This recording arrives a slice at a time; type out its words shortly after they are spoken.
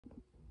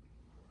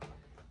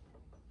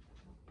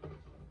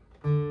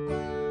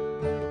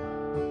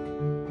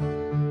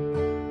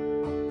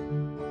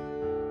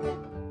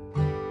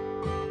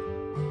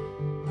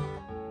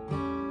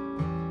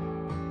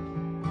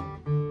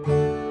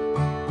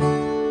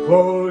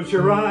Close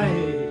your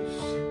eyes,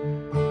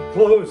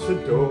 close the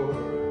door.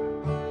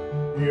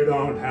 You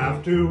don't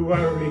have to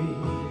worry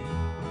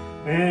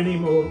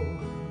anymore.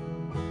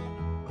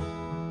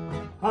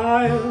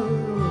 I'll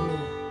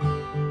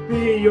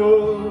be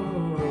your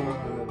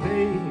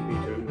baby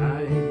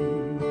tonight.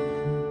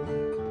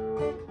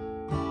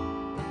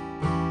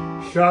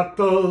 Shut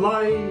the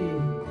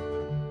light,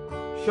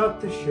 shut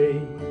the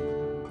shade.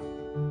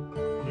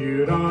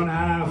 You don't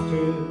have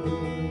to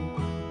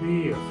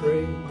be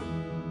afraid.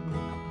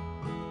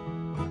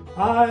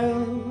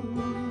 I'll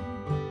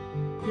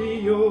be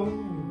your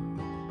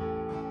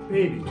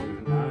baby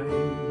tonight.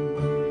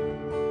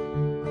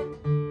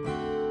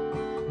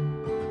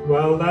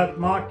 Well, that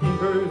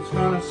mockingbird's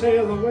gonna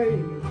sail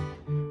away.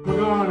 We're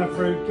gonna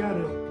forget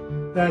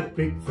it. That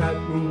big fat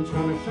moon's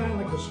gonna shine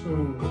like a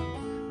spoon.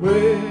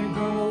 We're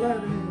gonna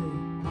let it.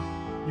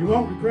 You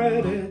won't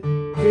regret it.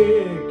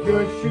 Pick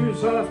your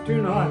shoes off,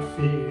 do not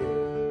fear.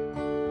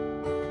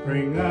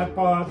 Bring that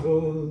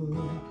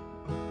bottle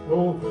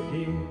over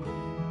here.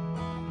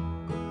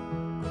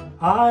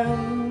 I'll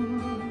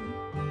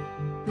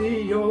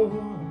be your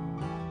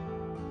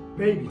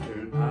baby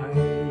tonight.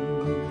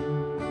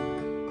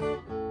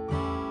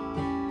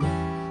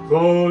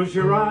 Close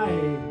your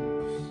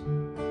eyes,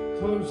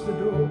 close the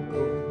door.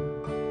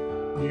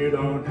 You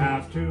don't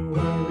have to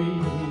worry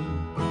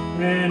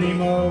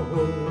anymore.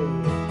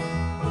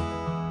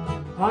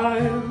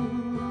 I'll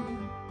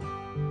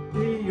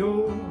be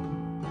your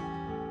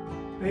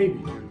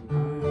baby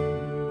tonight.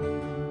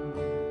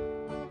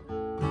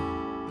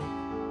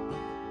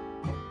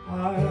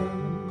 I'll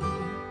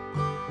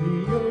be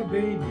your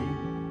baby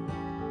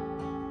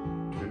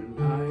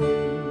tonight.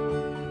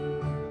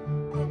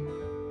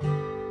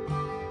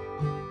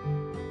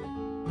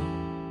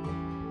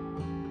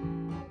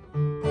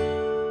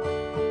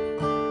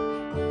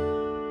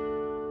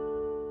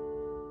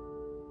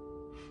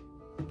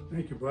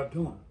 Thank you, Bob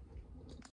Dylan.